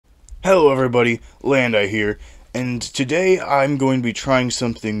Hello everybody, Landi here, and today I'm going to be trying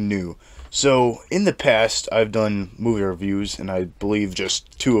something new. So, in the past, I've done movie reviews, and I believe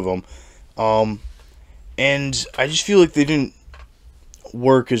just 2 of them, and I just feel like they didn't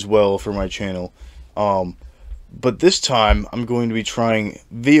work as well for my channel. But this time, I'm going to be trying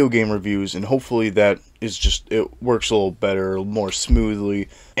video game reviews, and hopefully it works a little better, more smoothly,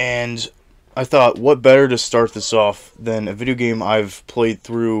 and I thought, what better to start this off than a video game I've played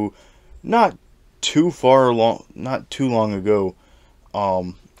through not too long ago.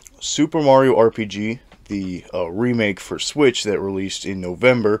 Super Mario RPG, the remake for Switch that released in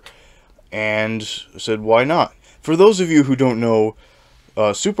November, and I said, why not? For those of you who don't know,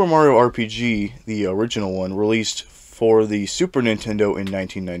 Super Mario RPG, the original one, released for the Super Nintendo in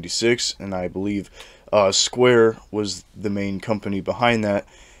 1996, and I believe Square was the main company behind that,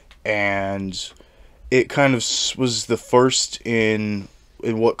 and it kind of was the first in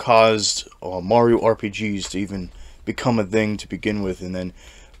what caused Mario RPGs to even become a thing to begin with. And then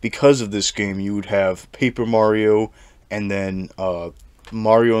because of this game, you would have Paper Mario, and then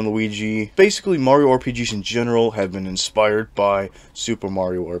Mario and Luigi. Basically, Mario RPGs in general have been inspired by Super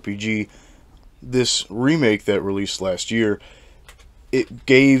Mario RPG. This remake that released last year, it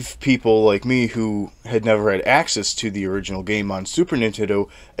gave people like me who had never had access to the original game on Super Nintendo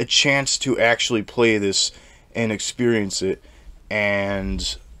a chance to actually play this and experience it,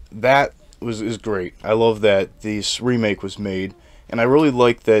 and that is great. I love that this remake was made, and I really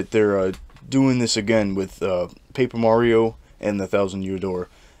like that they're doing this again with Paper Mario and the Thousand Year Door.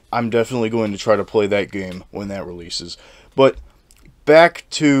 I'm definitely going to try to play that game when that releases. But back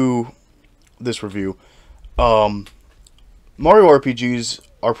to this review. Mario RPGs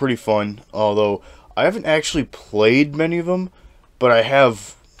are pretty fun, although I haven't actually played many of them, but I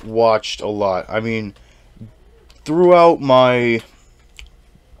have watched a lot. I mean, throughout my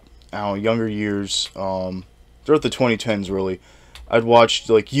younger years, throughout the 2010s really, I'd watched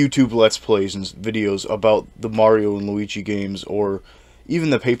like YouTube Let's Plays and videos about the Mario and Luigi games, or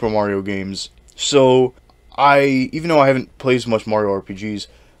even the Paper Mario games. So even though I haven't played as much Mario RPGs,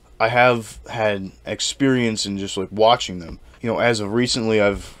 I have had experience in just like watching them. You know, as of recently,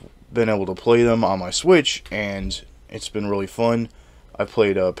 I've been able to play them on my Switch, and it's been really fun. I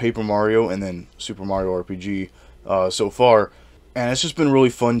played Paper Mario and then Super Mario RPG so far, and it's just been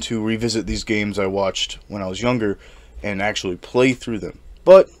really fun to revisit these games I watched when I was younger and actually play through them.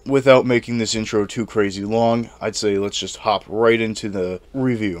 But without making this intro too crazy long, I'd say let's just hop right into the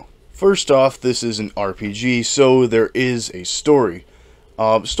review. First off, this is an RPG, so there is a story.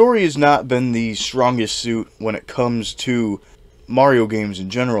 Story has not been the strongest suit when it comes to Mario games in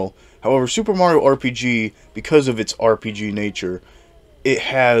general. However, Super Mario RPG, because of its RPG nature, it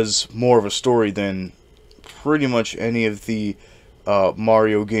has more of a story than pretty much any of the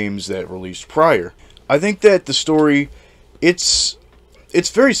Mario games that released prior. I think that the story, it's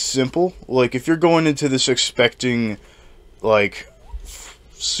very simple. Like, if you're going into this expecting like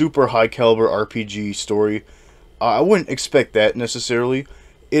super high caliber RPG story, I wouldn't expect that necessarily.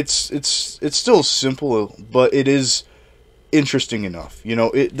 It's still simple, but it is interesting enough. You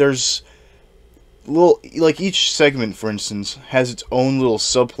know, there's like each segment, for instance, has its own little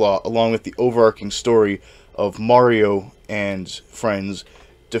subplot along with the overarching story of Mario and friends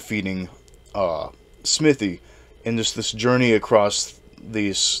defeating Smithy, and just this journey across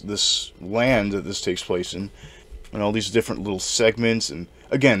this land that this takes place in, and all these different little segments. And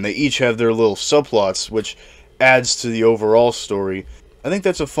again, they each have their little subplots, which adds to the overall story. I think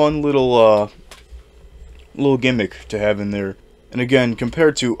that's a fun little gimmick to have in there. And again,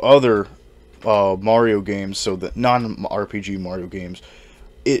 compared to other Mario games, so the non-RPG Mario games,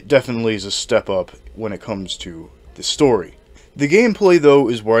 it definitely is a step up when it comes to the story. The gameplay, though,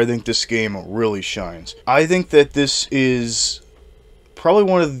 is where I think this game really shines. I think that this is probably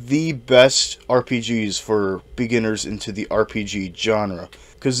one of the best RPGs for beginners into the RPG genre,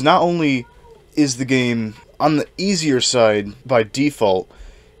 because not only is the game on the easier side by default,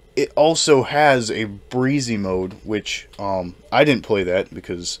 it also has a breezy mode, which I didn't play that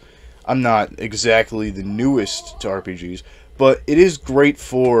because I'm not exactly the newest to RPGs, but it is great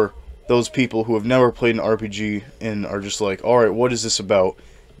for those people who have never played an RPG and are just like, alright, what is this about?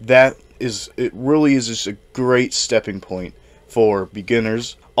 It really is just a great stepping point for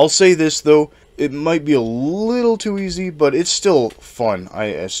beginners. I'll say this though, it might be a little too easy, but it's still fun.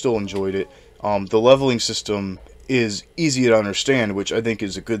 I still enjoyed it. The leveling system is easy to understand, which I think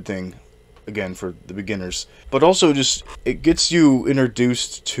is a good thing, again, for the beginners. But also just, it gets you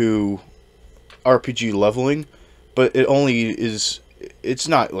introduced to RPG leveling, but it's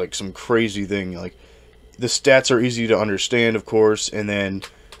not like some crazy thing. Like, the stats are easy to understand, of course, and then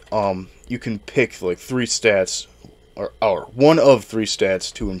you can pick like 3 stats, or one of 3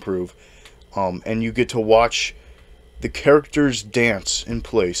 stats to improve, and you get to watch the characters dance in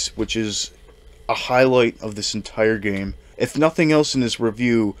place, which is a highlight of this entire game. If nothing else in this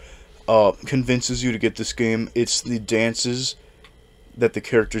review convinces you to get this game, it's the dances that the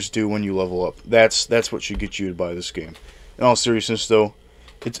characters do when you level up. That's what should get you to buy this game. In all seriousness, though,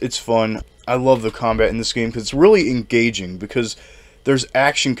 it's fun. I love the combat in this game because it's really engaging, because there's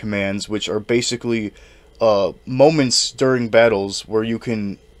action commands, which are basically moments during battles where you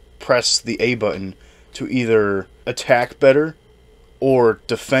can press the A button to either attack better or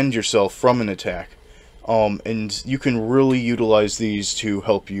defend yourself from an attack. And you can really utilize these to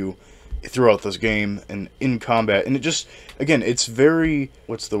help you throughout this game and in combat. And it just, again, it's very,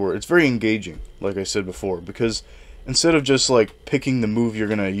 what's the word? It's very engaging, like I said before, because instead of just like picking the move you're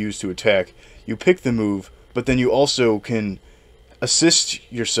going to use to attack, you pick the move, but then you also can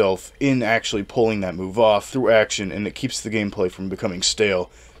assist yourself in actually pulling that move off through action, and it keeps the gameplay from becoming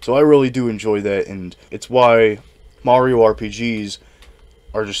stale. So I really do enjoy that, and it's why Mario RPGs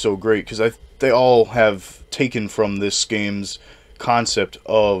are just so great, because they all have taken from this game's concept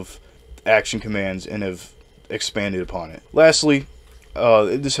of action commands and have expanded upon it. Lastly,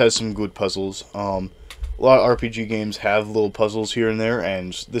 this has some good puzzles. A lot of RPG games have little puzzles here and there,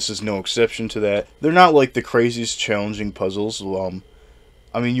 and this is no exception to that. They're not like the craziest challenging puzzles.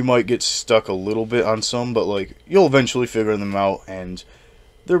 I mean, you might get stuck a little bit on some, but like you'll eventually figure them out, and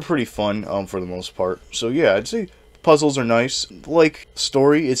they're pretty fun for the most part. So yeah, I'd say puzzles are nice. Like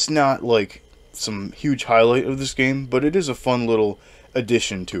story, it's not like some huge highlight of this game, but it is a fun little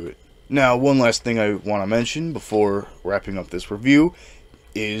addition to it. Now, one last thing I want to mention before wrapping up this review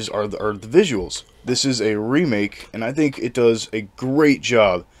are the visuals. This is a remake, and I think it does a great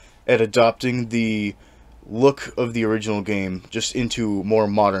job at adopting the look of the original game just into more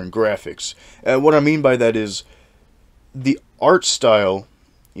modern graphics. What I mean by that is the art style,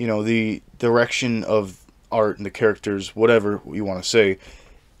 you know, the direction of art and the characters, whatever you want to say,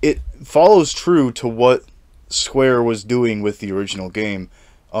 it follows true to what Square was doing with the original game,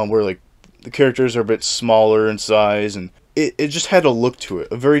 where like the characters are a bit smaller in size, and it just had a look to it,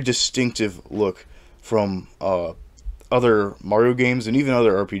 a very distinctive look from other Mario games and even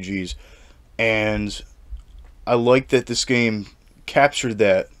other RPGs. And I like that this game captured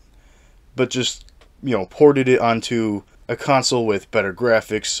that, but just, you know, ported it onto a console with better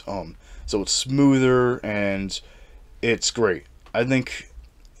graphics, so it's smoother and it's great. I think,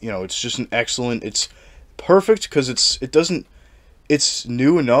 you know, it's just it's perfect because it's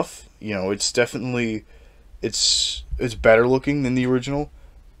new enough, you know, it's definitely, it's better looking than the original,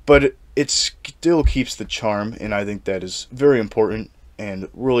 but it still keeps the charm, and I think that is very important and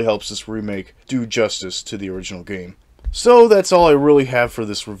really helps this remake do justice to the original game. So that's all I really have for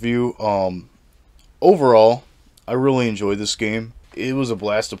this review. Overall, I really enjoyed this game. It was a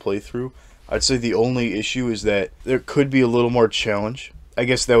blast to play through. I'd say the only issue is that there could be a little more challenge. I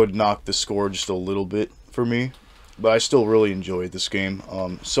guess that would knock the score just a little bit for me, but I still really enjoyed this game.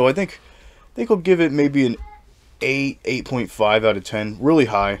 So I think I'll give it maybe an 8.5 out of 10. Really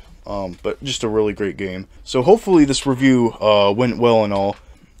high, but just a really great game. So hopefully this review went well and all.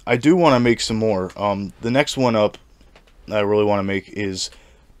 I do want to make some more. The next one up that I really want to make is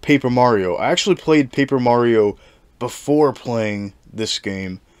Paper Mario. I actually played Paper Mario before playing this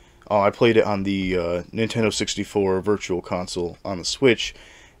game. I played it on the Nintendo 64 Virtual Console on the Switch,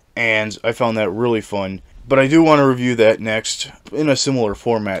 and I found that really fun. But I do want to review that next in a similar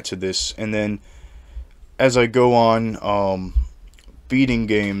format to this, and then as I go on beating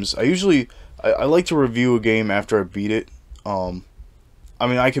games, I like to review a game after I beat it. I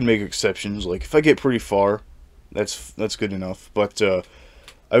mean, I can make exceptions, like if I get pretty far, that's good enough, but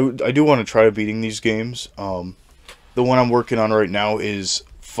I do want to try beating these games. The one I'm working on right now is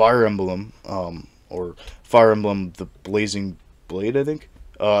Fire Emblem, or Fire Emblem the Blazing Blade, I think,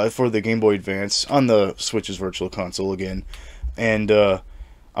 for the Game Boy Advance on the Switch's Virtual Console again. And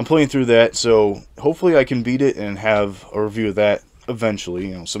I'm playing through that, so hopefully I can beat it and have a review of that eventually,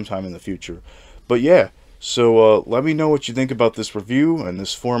 you know, sometime in the future. But yeah, so let me know what you think about this review and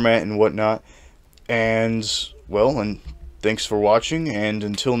this format and whatnot. And, well, and thanks for watching, and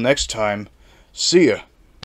until next time, see ya!